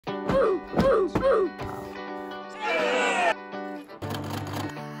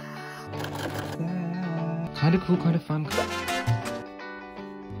Kind of cool, kind of fun.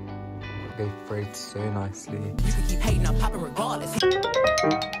 They frayed so nicely. You can keep hating, I'm popping regardless.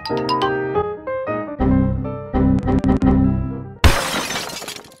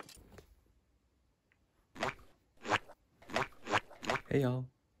 Hey y'all,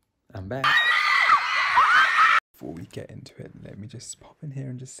 I'm back. Before we get into it, let me just pop in here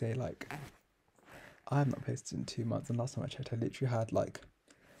and just say, like, I have not posted in 2 months, and last time I checked I literally had like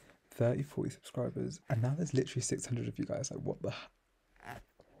 30-40 subscribers, and now there's literally 600 of you guys. Like, what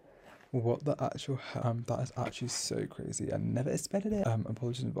the actual hell? That is actually so crazy. I never expected it.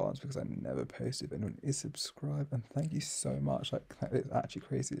 Apologies in advance because I never posted. If anyone is subscribed, and thank you so much. Like, it's actually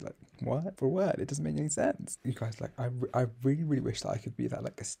crazy. Like, what? For what? It doesn't make any sense. You guys, like, I really wish that I could be that,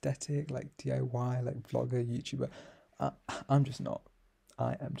 like, aesthetic, like, DIY, like, vlogger, YouTuber. I'm just not.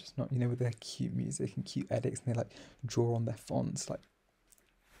 I am just not. You know, with their cute music and cute edits, and they, like, draw on their fonts, like,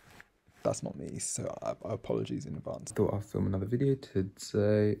 that's not me, so apologies in advance. Thought I'd film another video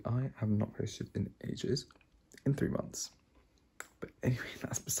today. I have not posted in ages, in 3 months. But anyway,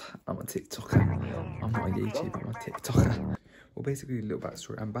 that's beside. I'm a TikToker. I'm not a YouTuber, I'm a TikToker. Well, basically, a little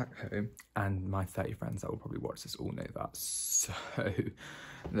backstory. I'm back home, and my 30 friends that will probably watch this all know that. So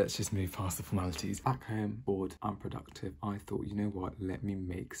let's just move past the formalities. Back home, bored, unproductive. I thought, you know what? Let me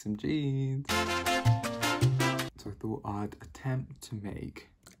make some jeans. So I thought I'd attempt to make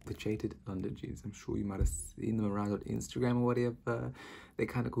the jadedldn jeans. I'm sure you might have seen them around on Instagram or whatever. They're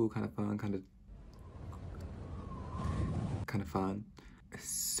kind of cool, kind of fun, kind of fun.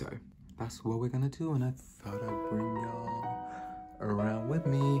 So that's what we're gonna do, and I thought I'd bring y'all around with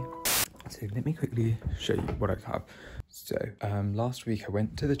me. So let me quickly show you what I have. So last week I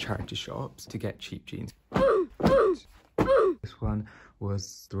went to the charity shops to get cheap jeans. This one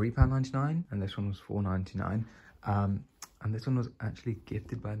was £3.99 and this one was £4.99. And this one was actually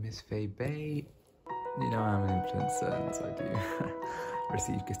gifted by Miss Faye Bay. You know, I'm an influencer, and so I do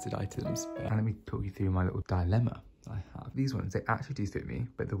receive gifted items. And let me talk you through my little dilemma I have. These ones, they actually do fit me,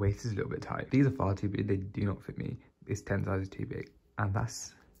 but the waist is a little bit tight. These are far too big, they do not fit me. It's 10 sizes too big. And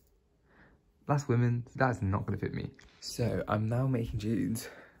that's women, that's not gonna fit me. So I'm now making jeans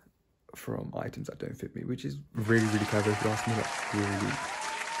from items that don't fit me, which is really clever if you ask me. That's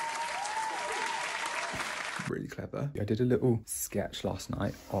really clever. I did a little sketch last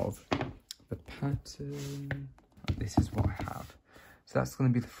night of the pattern. This is what I have. So that's going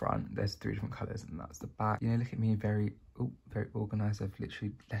to be the front. There's 3 different colours, and that's the back. You know, look at me, very organised. I've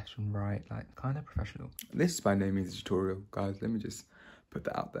literally left and right, like, kind of professional. This is by no means a tutorial, guys. Let me just put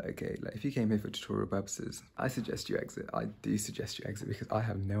that out there, okay? Like, if you came here for tutorial purposes, I suggest you exit. I do suggest you exit because I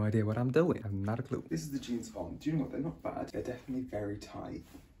have no idea what I'm doing. I have not a clue. This is the jeans on. Do you know what? They're not bad. They're definitely very tight.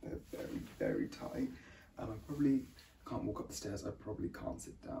 They're very tight. I probably can't walk up the stairs. I probably can't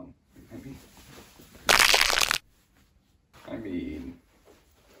sit down. Maybe. I mean,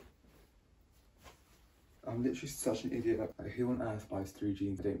 I'm literally such an idiot. Like, who on earth buys 3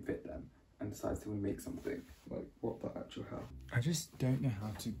 jeans that don't fit them and decides to make something? Like, what the actual hell? I just don't know how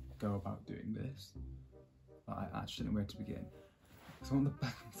to go about doing this. I actually don't know where to begin. So I want the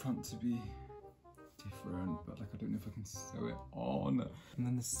back and front to be different, but like, I don't know if I can sew it on. And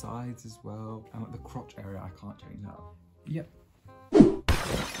then the sides as well. And like the crotch area, I can't change that. Yep.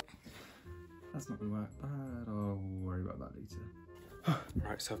 That's not gonna work, but I'll worry about that later.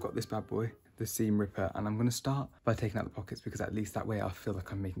 Right, so I've got this bad boy, the seam ripper, and I'm gonna start by taking out the pockets because at least that way I feel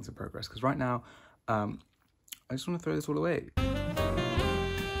like I'm making some progress. Because right now, I just wanna throw this all away.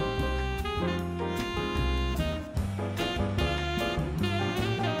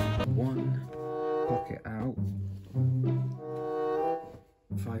 One pocket out,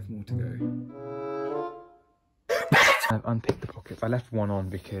 5 more to go. I've unpicked the pockets. I left one on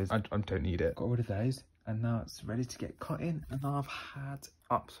because I don't need it. Got rid of those, and now it's ready to get cut in, and I've had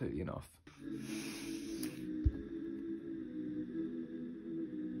absolutely enough.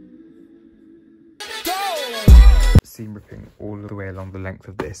 Seam ripping all the way along the length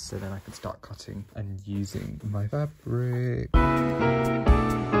of this, so then I can start cutting and using my fabric.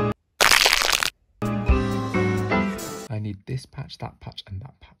 I need this patch, that patch, and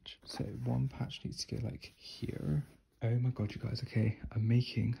that patch. So one patch needs to go like here. Oh my god, you guys, okay, I'm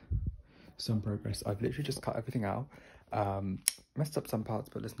making some progress. I've literally just cut everything out. Messed up some parts,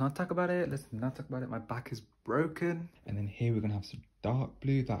 but let's not talk about it. My back is broken. And then here we're gonna have some dark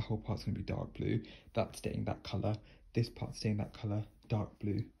blue. That whole part's gonna be dark blue. That's staying that color. This part's staying that color. Dark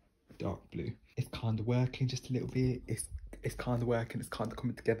blue, dark blue. It's kind of working just a little bit. It's kind of working. It's kind of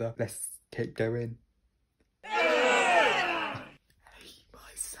coming together. Let's keep going. I hate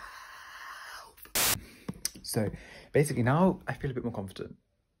myself. So basically now I feel a bit more confident.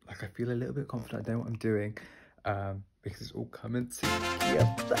 Like I feel a little bit confident. I know what I'm doing because it's all coming together.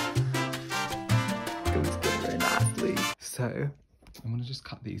 It was good very nicely. So I'm gonna just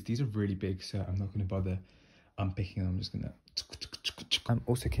cut these. These are really big, so I'm not gonna bother unpicking them. I'm just gonna.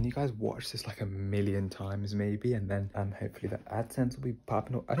 Also, can you guys watch this like a million times maybe, and then hopefully the AdSense will be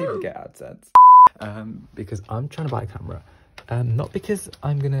popping up. I don't even get AdSense because I'm trying to buy a camera. Not because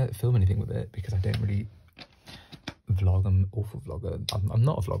I'm gonna film anything with it, because I don't really vlog. I'm an awful vlogger. I'm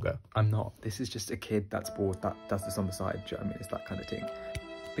not a vlogger. I'm not. This is just a kid that's bored that does this on the side. Do you know what I mean? It's that kind of thing.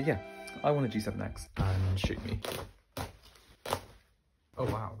 But yeah, I want a G7X and shoot me. Oh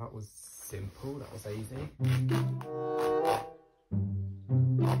wow, that was simple. That was easy.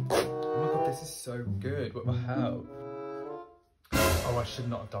 Oh my god, this is so good. What the hell? Oh, I should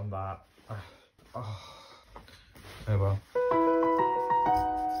not have done that. Oh well.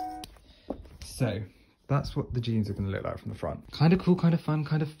 So that's what the jeans are going to look like from the front. Kind of cool, kind of fun,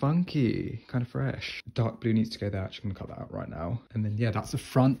 kind of funky, kind of fresh. Dark blue needs to go there. Actually, I'm going to cut that out right now. And then, yeah, that's the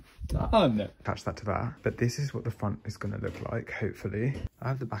front done. Attach that to that. But this is what the front is going to look like, hopefully. I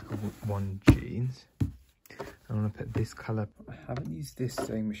have the back of one jeans. I want to put this colour. I haven't used this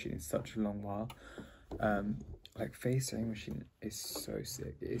sewing machine in such a long while. Like, Faye's sewing machine is so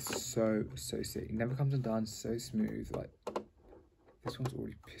sick. It is so sick. It never comes undone, so smooth. Like, this one's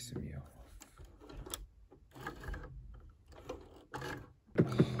already pissing me off.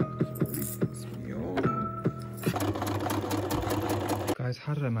 Guys,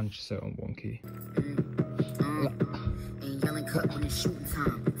 how did I manage to sew it on wonky?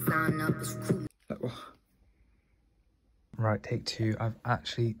 Right, take two. I've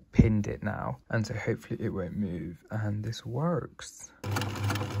actually pinned it now, and so hopefully it won't move, and this works.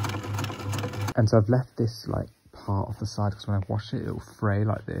 And so I've left this like part off the side because when I wash it, it'll fray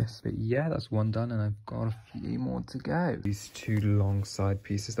like this. But yeah, that's one done, and I've got a few more to go. These two long side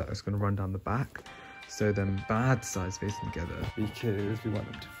pieces that are just going to run down the back, so them bad sides facing together because we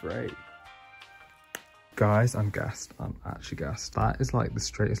want them to fray. Guys, I'm gassed. I'm actually gassed. That is like the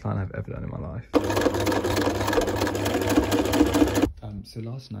straightest line I've ever done in my life. So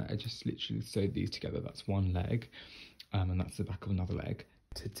last night I just literally sewed these together. That's one leg, and that's the back of another leg.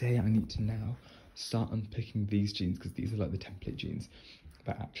 Today I need to now start unpicking these jeans because these are like the template jeans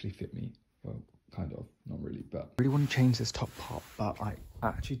that actually fit me. Well, kind of, not really, but I really want to change this top part, but I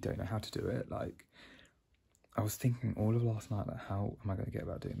actually don't know how to do it. Like, I was thinking all of last night, like, how am I going to get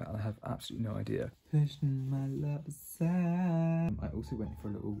about doing that? And I have absolutely no idea. I also went for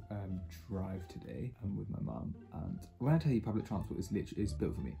a little drive today with my mum, and when I tell you public transport is literally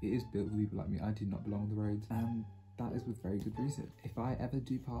built for me, it is built for people like me. I do not belong on the roads, and that is with very good reason. If I ever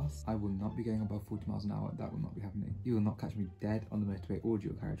do pass, I will not be going above 40 miles an hour. That will not be happening. You will not catch me dead on the motorway or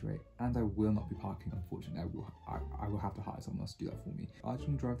dual carriageway, and I will not be parking, unfortunately. I will have to hire someone else to do that for me. I just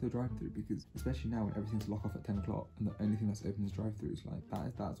want to drive through a drive-through, because especially now when everything's locked off at 10 o'clock and the only thing that's open is drive-throughs, like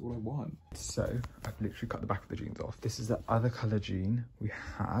that's all I want. So I've literally cut the back of the jeans off. This is the other colour jean we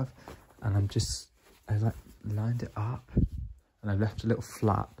have, and I like lined it up, and I've left a little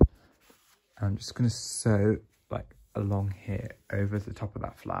flap, and I'm just going to sew like along here over the top of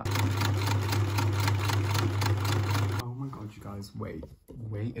that flap. Oh my god, you guys, wait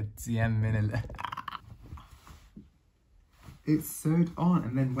a damn minute. It's sewed on,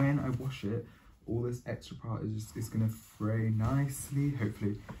 and then when I wash it, all this extra part is gonna fray nicely,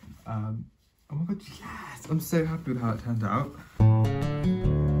 hopefully. Oh my god, yes! I'm so happy with how it turned out.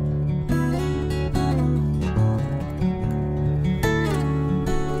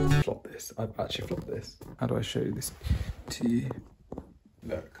 I've actually flopped this. How do I show this to you?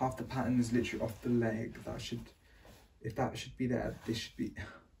 Look, half the pattern is literally off the leg. If that should be there, this should be,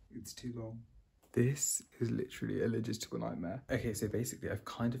 it's too long. This is literally a logistical nightmare. Okay, so basically I've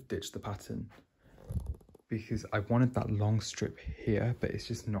kind of ditched the pattern because I wanted that long strip here, but it's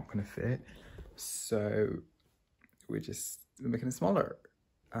just not gonna fit. So we're making it smaller,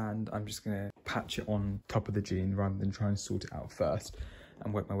 and I'm just gonna patch it on top of the jean rather than try and sort it out first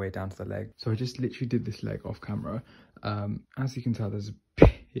and work my way down to the leg. So I just literally did this leg off camera. As you can tell, there's a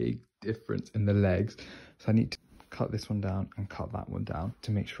big difference in the legs. So I need to cut this one down and cut that one down to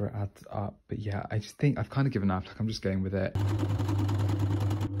make sure it adds up. But yeah, I just think I've kind of given up. Like, I'm just going with it.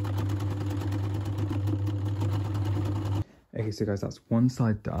 Okay, so guys, that's one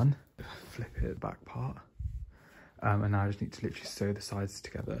side done. Flip it back part. And now I just need to literally sew the sides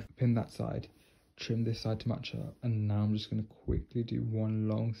together. Pin that side, trim this side to match up, and now I'm just going to quickly do one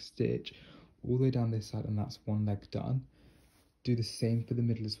long stitch all the way down this side, and that's one leg done. Do the same for the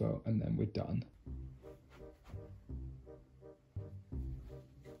middle as well, and then we're done.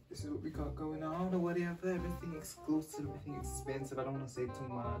 This is what we got going on or whatever. Everything exclusive, everything expensive. I don't want to say too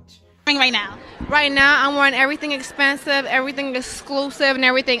much. Right now I'm wearing everything expensive, everything exclusive, and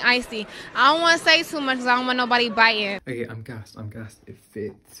everything icy. I don't want to say too much because I don't want nobody biting. Okay, I'm gassed. It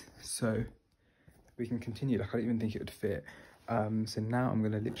fits. So we can continue. Like, I don't even think it would fit. So now I'm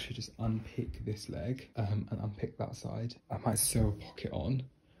gonna literally just unpick this leg and unpick that side. I might sew a pocket on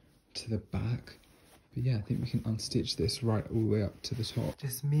to the back. But yeah, I think we can unstitch this right all the way up to the top.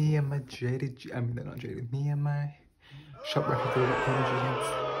 Just me and my jaded, I mean, they're not jaded, me and my shoprapidor.com jeans.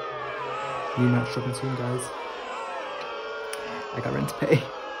 New match shopping soon, guys. I got rent to pay.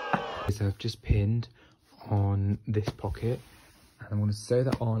 So I've just pinned on this pocket. And I want to sew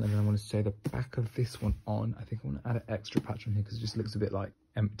that on, and then I want to sew the back of this one on. I think I want to add an extra patch on here because it just looks a bit like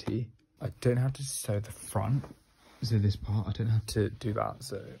empty. I don't have to sew the front, so this part, I don't have to do that,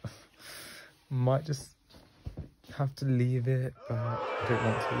 so might just have to leave it, but I don't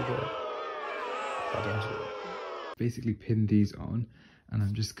want to leave it. I don't have to do it. Basically pin these on, and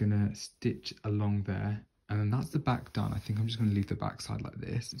I'm just gonna stitch along there, and then that's the back done. I think I'm just gonna leave the back side like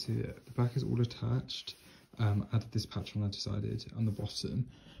this. So yeah, the back is all attached. Added this patch on, I decided, on the bottom,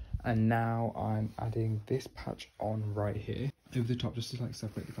 and now I'm adding this patch on right here over the top, just to like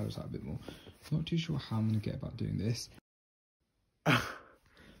separate the colours out a bit more. Not too sure how I'm gonna get about doing this.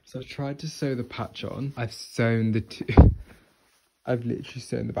 So I've tried to sew the patch on. I've sewn the two. I've literally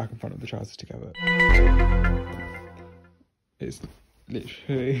sewn the back and front of the trousers together. It's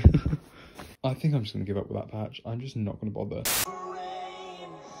literally. I think I'm just gonna give up with that patch. I'm just not gonna bother.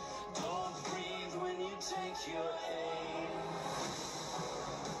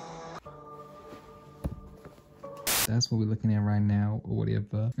 That's what we're looking at right now, or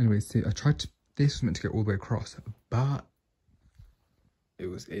whatever. Anyway, so I tried to, this was meant to go all the way across, but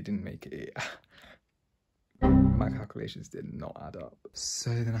it didn't make it. My calculations did not add up.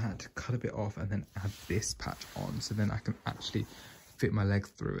 So then I had to cut a bit off and then add this patch on, so then I can actually fit my legs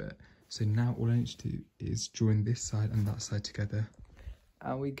through it. So now all I need to do is join this side and that side together,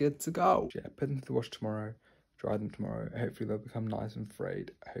 and we're good to go. Yeah, put them to the wash tomorrow. Dry them tomorrow. Hopefully they'll become nice and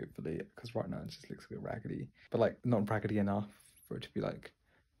frayed. Hopefully, because right now it just looks a bit raggedy. But like, not raggedy enough for it to be like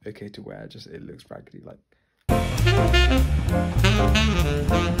okay to wear. Just it looks raggedy. Like.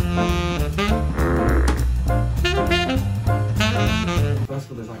 First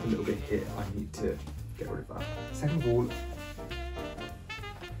of all, there's like a little bit here. I need to get rid of that. Second of all,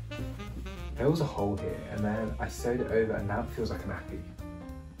 there was a hole here, and then I sewed it over, and now it feels like a nappy.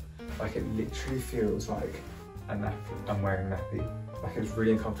 Like it literally feels like a nappy. I'm wearing a nappy. Like it's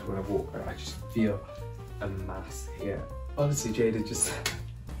really uncomfortable when I walk, but I just feel a mass here. Honestly, Jada, just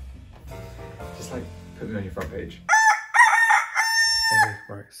like put me on your front page. Okay,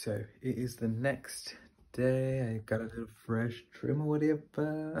 right, so it is the next day. I got a little fresh trim or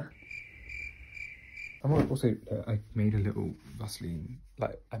whatever. I'm also, I made a little Vaseline,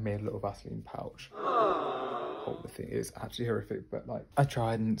 pouch. Hold the thing. It's actually horrific, but like I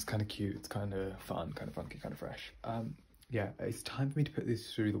tried and it's kind of cute, it's kind of fun, kind of funky, kind of fresh. Yeah, it's time for me to put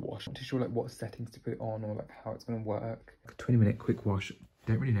this through the wash. I'm not too sure like what settings to put it on or like how it's gonna work. Like a 20-minute quick wash,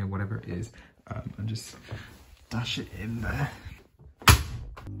 don't really know, whatever it is, and just dash it in there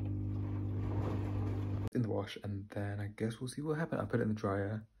in the wash, and then I guess we'll see what happens. I put it in the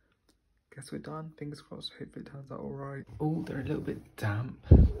dryer. Guess we're done. Fingers crossed. Hopefully it turns out all right. Oh, they're a little bit damp,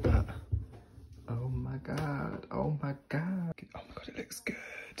 but oh my god, oh my god, oh my god, it looks good.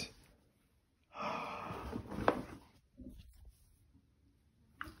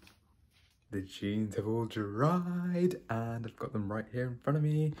 The jeans have all dried and I've got them right here in front of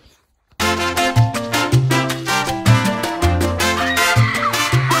me.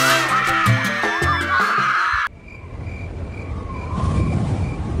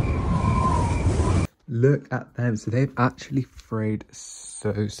 Look at them. So they've actually frayed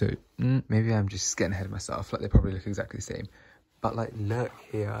maybe I'm just getting ahead of myself. Like they probably look exactly the same, but like look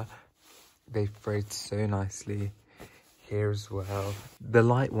here, they frayed so nicely. Here as well, the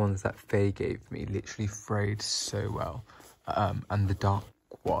light ones that Faye gave me literally frayed so well, and the dark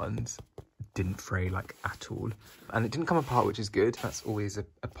ones didn't fray like at all, and it didn't come apart, which is good. That's always a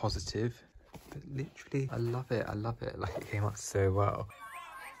positive. But literally, I love it. Like it came out so well.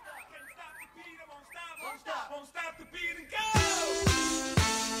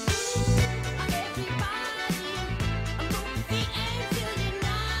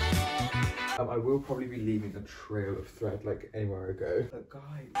 I will probably be leaving a trail of thread like anywhere I go. But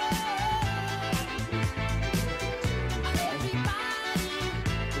guys,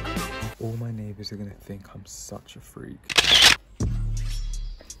 all my neighbours are gonna think I'm such a freak.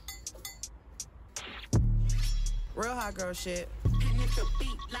 Real hot girl shit.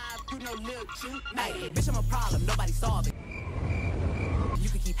 no little chew. Hey, bitch, I'm a problem, nobody solve it. You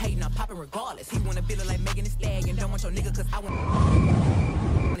can keep hating, I'm popping regardless. He wanna build it like Megan Thee Stallion. Don't want your nigga cause I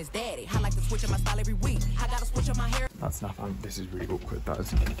want his daddy. I like to switch up my style every week. I gotta switch up my hair. That's enough. This is really awkward. That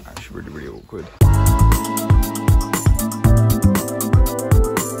is actually really, really awkward.